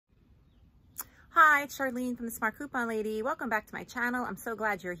Hi, it's Charlene from the Smart Coupon Lady. Welcome back to my channel. I'm so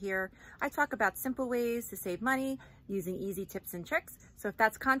glad you're here. I talk about simple ways to save money using easy tips and tricks. So if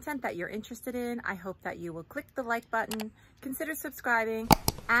that's content that you're interested in, I hope that you will click the like button, consider subscribing,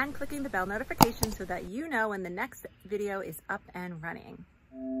 and clicking the bell notification so that you know when the next video is up and running.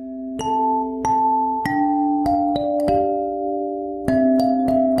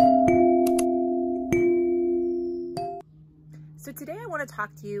 So today I want to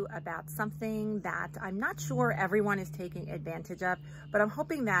talk to you about something that I'm not sure everyone is taking advantage of, but I'm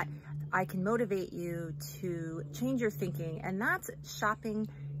hoping that I can motivate you to change your thinking, and that's shopping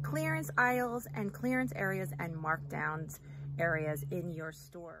clearance aisles and clearance areas and markdowns areas in your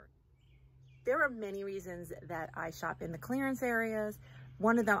store. There are many reasons that I shop in the clearance areas.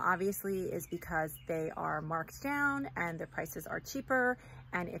 One of them obviously is because they are marked down and their prices are cheaper,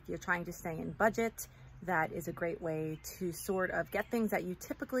 and if you're trying to stay in budget, that is a great way to sort of get things that you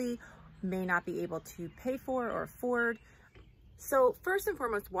typically may not be able to pay for or afford. So first and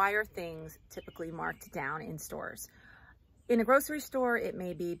foremost, why are things typically marked down in stores? In a grocery store, it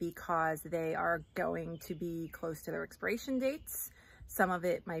may be because they are going to be close to their expiration dates. Some of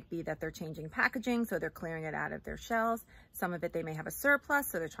it might be that they're changing packaging, so they're clearing it out of their shelves. Some of it, they may have a surplus,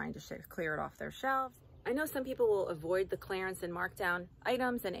 so they're trying to clear it off their shelves. I know some people will avoid the clearance and markdown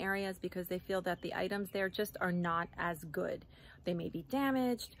items and areas because they feel that the items there just are not as good. They may be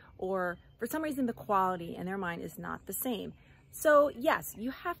damaged, or for some reason the quality in their mind is not the same. So yes, you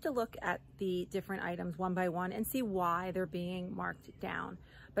have to look at the different items one by one and see why they're being marked down.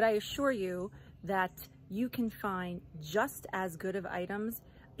 But I assure you that you can find just as good of items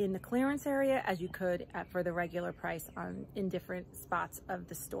in the clearance area as you could for the regular price in different spots of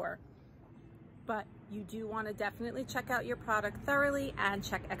the store. But you do want to definitely check out your product thoroughly and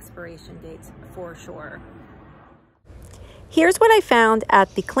check expiration dates for sure. Here's what I found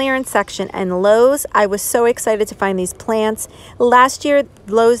at the clearance section and Lowe's. I was so excited to find these plants. Last year,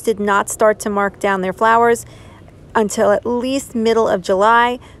 Lowe's did not start to mark down their flowers until at least middle of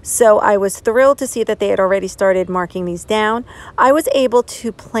July. So I was thrilled to see that they had already started marking these down. I was able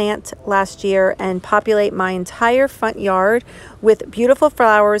to plant last year and populate my entire front yard with beautiful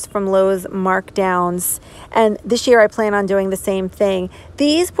flowers from Lowe's markdowns. And this year I plan on doing the same thing.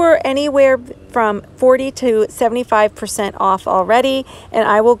 These were anywhere from 40 to 75% off already. And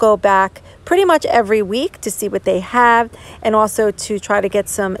I will go back pretty much every week to see what they have and also to try to get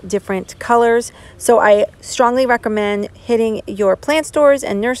some different colors. So I strongly recommend hitting your plant stores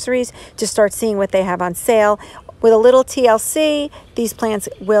and nurseries to start seeing what they have on sale. With a little TLC, these plants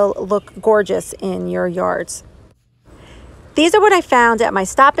will look gorgeous in your yards. These are what I found at my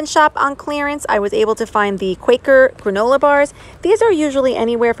Stop and Shop on clearance. I was able to find the Quaker granola bars. These are usually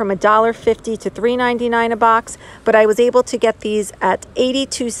anywhere from $1.50 to $3.99 a box, but I was able to get these at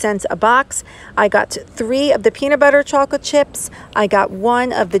 82 cents a box. I got 3 of the peanut butter chocolate chips. I got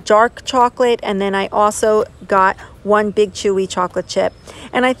 1 of the dark chocolate, and then I also got 1 big chewy chocolate chip.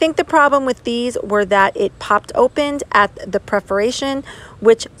 And I think the problem with these were that it popped opened at the perforation,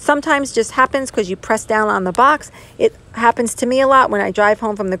 which sometimes just happens because you press down on the box. It happens to me a lot when I drive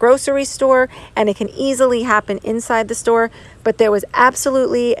home from the grocery store, and it can easily happen inside the store. But there was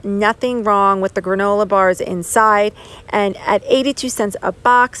absolutely nothing wrong with the granola bars inside. And at 82 cents a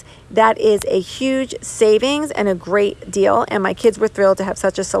box, that is a huge savings and a great deal. And my kids were thrilled to have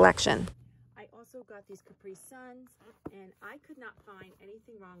such a selection. I also got these Capri Suns, and I could not find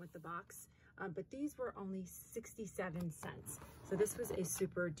anything wrong with the box, but these were only 67 cents. So this was a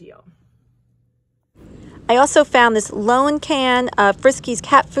super deal. I also found this lone can of Friskies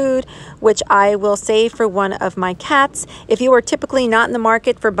cat food, which I will save for one of my cats. If you are typically not in the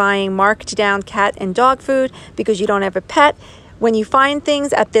market for buying marked down cat and dog food because you don't have a pet, when you find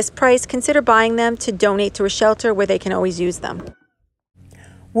things at this price, consider buying them to donate to a shelter where they can always use them.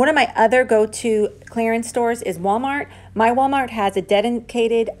 One of my other go-to clearance stores is Walmart. My Walmart has a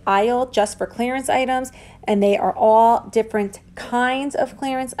dedicated aisle just for clearance items, and they are all different kinds of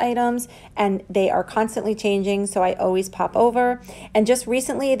clearance items, and they are constantly changing, so I always pop over. And just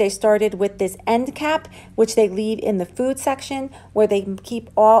recently, they started with this end cap, which they leave in the food section, where they keep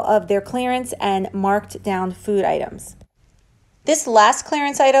all of their clearance and marked down food items. This last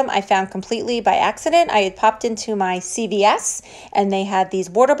clearance item I found completely by accident. I had popped into my CVS and they had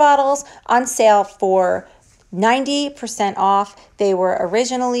these water bottles on sale for 90% off. They were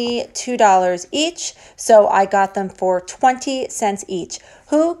originally $2 each, so I got them for 20 cents each.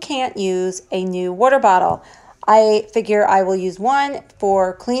 Who can't use a new water bottle? I figure I will use one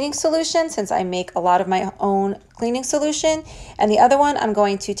for cleaning solution since I make a lot of my own cleaning solution. And the other one I'm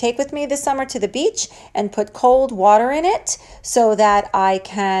going to take with me this summer to the beach and put cold water in it so that I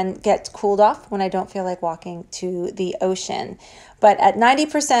can get cooled off when I don't feel like walking to the ocean. But at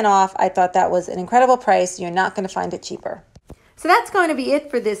 90% off, I thought that was an incredible price. You're not going to find it cheaper. So that's going to be it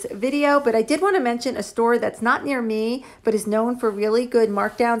for this video, but I did want to mention a store that's not near me, but is known for really good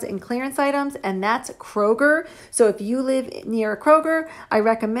markdowns and clearance items, and that's Kroger. So if you live near a Kroger, I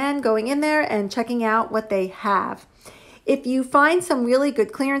recommend going in there and checking out what they have. If you find some really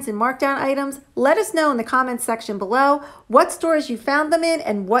good clearance and markdown items, let us know in the comments section below what stores you found them in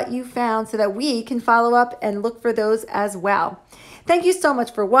and what you found so that we can follow up and look for those as well. Thank you so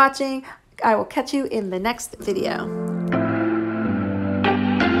much for watching. I will catch you in the next video.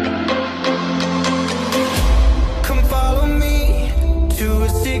 Come follow me to a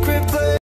secret place.